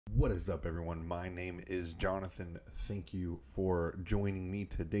What is up, everyone? My name is Jonathan. Thank you for joining me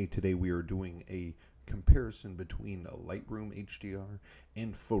today. Today we are doing a comparison between Lightroom HDR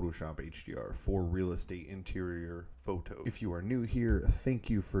and Photoshop HDR for real estate interior photos. If you are new here, thank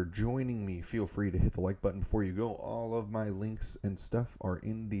you for joining me. Feel free to hit the like button before you go. All of my links and stuff are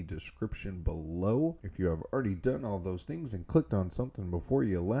in the description below. If you have already done all those things and clicked on something before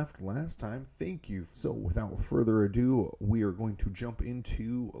you left last time, thank you. So without further ado, we are going to jump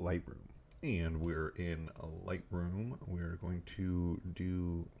into Lightroom. And we're in Lightroom. We're going to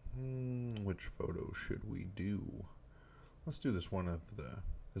do which photo should we do? Let's do this one of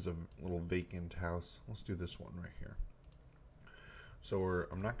there's a little vacant house. Let's do this one right here. So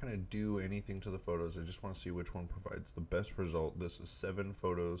I'm not going to do anything to the photos. I just want to see which one provides the best result. This is 7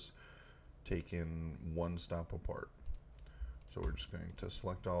 photos taken one stop apart. So we're just going to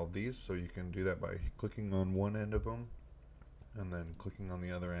select all of these. So you can do that by clicking on one end of them and then clicking on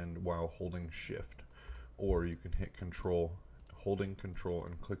the other end while holding shift, or you can hit control, holding control,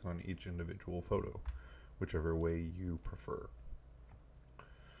 and click on each individual photo, whichever way you prefer.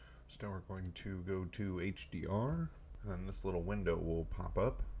 So now we're going to go to HDR, and then this little window will pop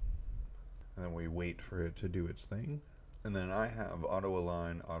up, and then we wait for it to do its thing. And then I have auto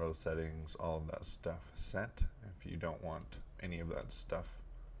align, auto settings, all of that stuff set. If you don't want any of that stuff,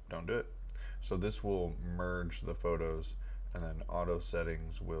 don't do it. So this will merge the photos, and then auto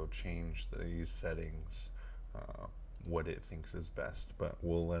settings will change these settings, what it thinks is best, but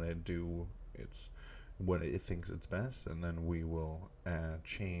we'll let it do what it thinks it's best, and then we will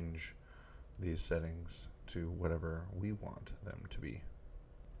change these settings to whatever we want them to be.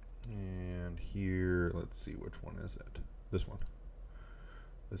 And here, let's see, which one is it? This one.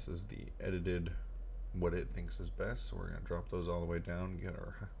 This is the edited what it thinks is best, so we're going to drop those all the way down, get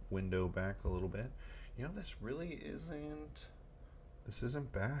our window back a little bit. You know, this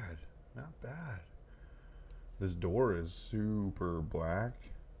isn't bad. Not bad. This door is super black.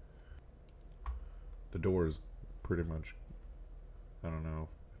 The door is pretty much, I don't know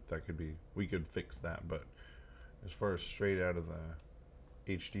if that could be, we could fix that, but as far as straight out of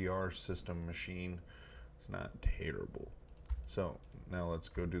the HDR system machine, it's not terrible. So now let's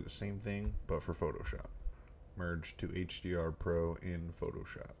go do the same thing, but for Photoshop. Merge to HDR Pro in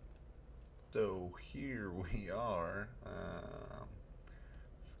Photoshop. So here we are.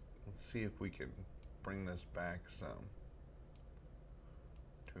 Let's see if we can bring this back some.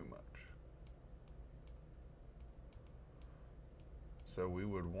 Too much. So we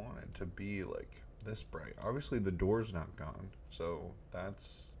would want it to be like this bright. Obviously the door's not gone, so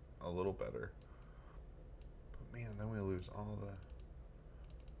that's a little better. But man, then we lose all the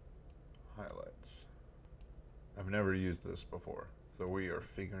highlights. I've never used this before, so we are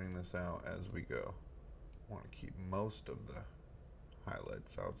figuring this out as we go. I want to keep most of the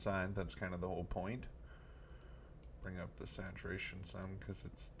highlights outside. That's kind of the whole point. Bring up the saturation some because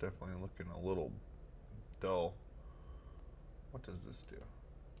it's definitely looking a little dull. What does this do?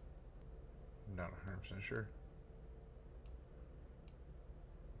 I'm not 100% sure.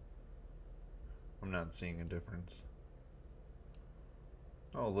 I'm not seeing a difference.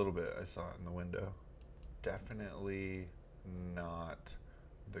 Oh, a little bit. I saw it in the window. Definitely not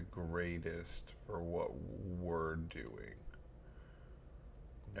the greatest for what we're doing.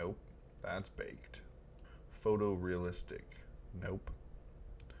 Nope, that's baked. Photorealistic. Nope.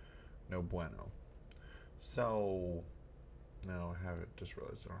 No bueno. So, no, I have it. Just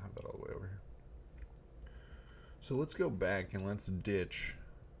realized I don't have that all the way over here. So let's go back and let's ditch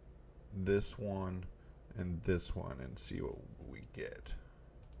this one and this one and see what we get.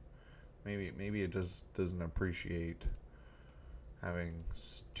 Maybe it just doesn't appreciate having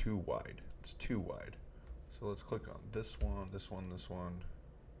too wide. It's too wide. So let's click on this one, this one, this one,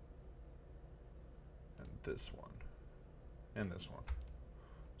 and this one, and this one.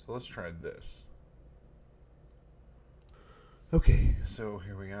 So let's try this. Okay, so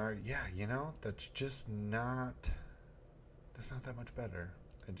here we are. Yeah, you know, that's not that much better.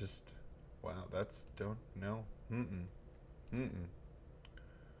 Wow,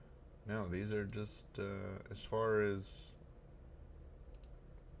 no, these are just, as far as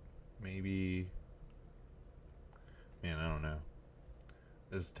maybe, man, I don't know.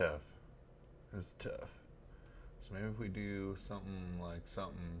 This is tough. It's tough. So maybe if we do something like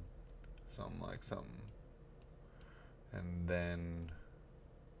something, and then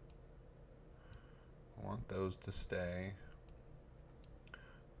I want those to stay.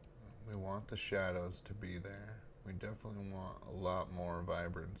 We want the shadows to be there. We definitely want a lot more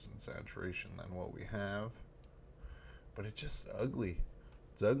vibrance and saturation than what we have. But it's just ugly.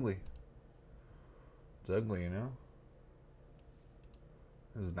 It's ugly. It's ugly, you know?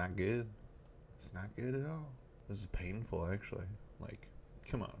 This is not good. It's not good at all. This is painful, actually. Like,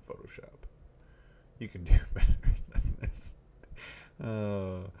 come on, Photoshop. You can do better than this.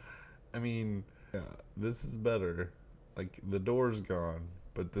 I mean, yeah, this is better. Like, the door's gone,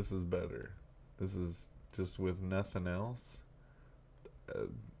 but this is better. This is just with nothing else.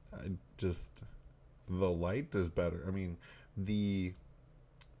 The light is better. I mean, the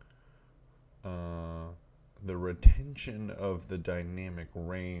retention of the dynamic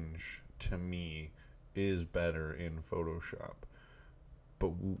range to me is better in Photoshop,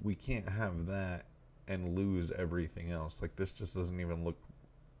 but we can't have that and lose everything else. Like, this just doesn't even look,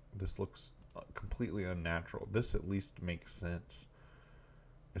 this looks completely unnatural. This at least makes sense.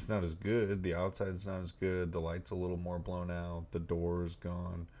 It's not as good. The outside's not as good. The light's a little more blown out. The door's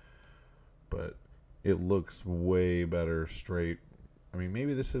gone, but it looks way better straight. I mean,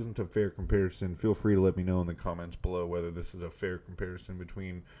 maybe this isn't a fair comparison. Feel free to let me know in the comments below whether this is a fair comparison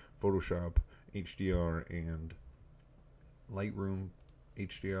between Photoshop HDR and Lightroom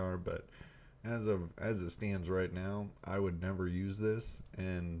HDR, but as it stands right now, I would never use this,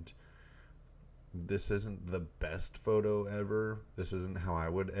 and this isn't the best photo ever. This isn't how I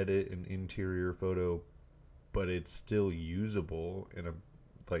would edit an interior photo, but it's still usable in a,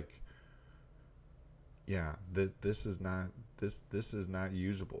 like, yeah, this is not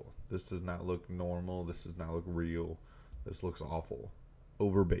usable. This does not look normal. This does not look real. This looks awful.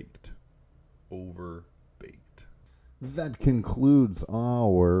 Overbaked. That concludes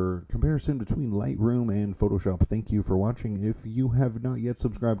our comparison between Lightroom and Photoshop. Thank you for watching. If you have not yet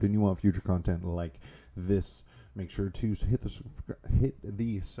subscribed and you want future content like this, make sure to hit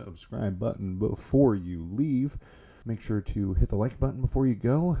the subscribe button before you leave. Make sure to hit the like button before you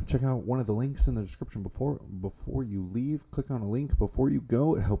go. Check out one of the links in the description before you leave. Click on a link before you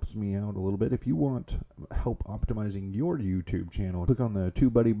go. It helps me out a little bit. If you want help optimizing your YouTube channel, click on the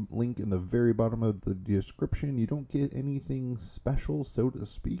TubeBuddy link in the very bottom of the description. You don't get anything special, so to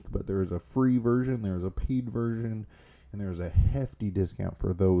speak, but there is a free version, there is a paid version, and there's a hefty discount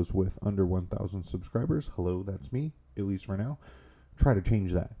for those with under 1,000 subscribers. Hello, that's me, at least for now. Try to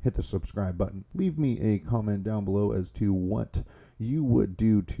change that. Hit the subscribe button. Leave me a comment down below as to what you would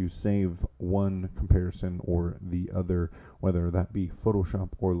do to save one comparison or the other, whether that be Photoshop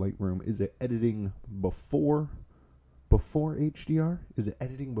or Lightroom. Is it editing before HDR? Is it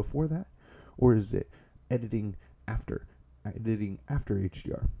editing before that? Or is it editing after? Editing after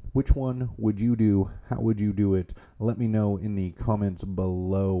HDR. Which one would you do? How would you do it? Let me know in the comments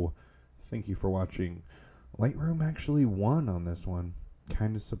below. Thank you for watching. Lightroom actually won on this one.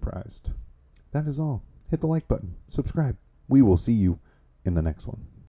 Kind of surprised. That is all. Hit the like button. Subscribe. We will see you in the next one.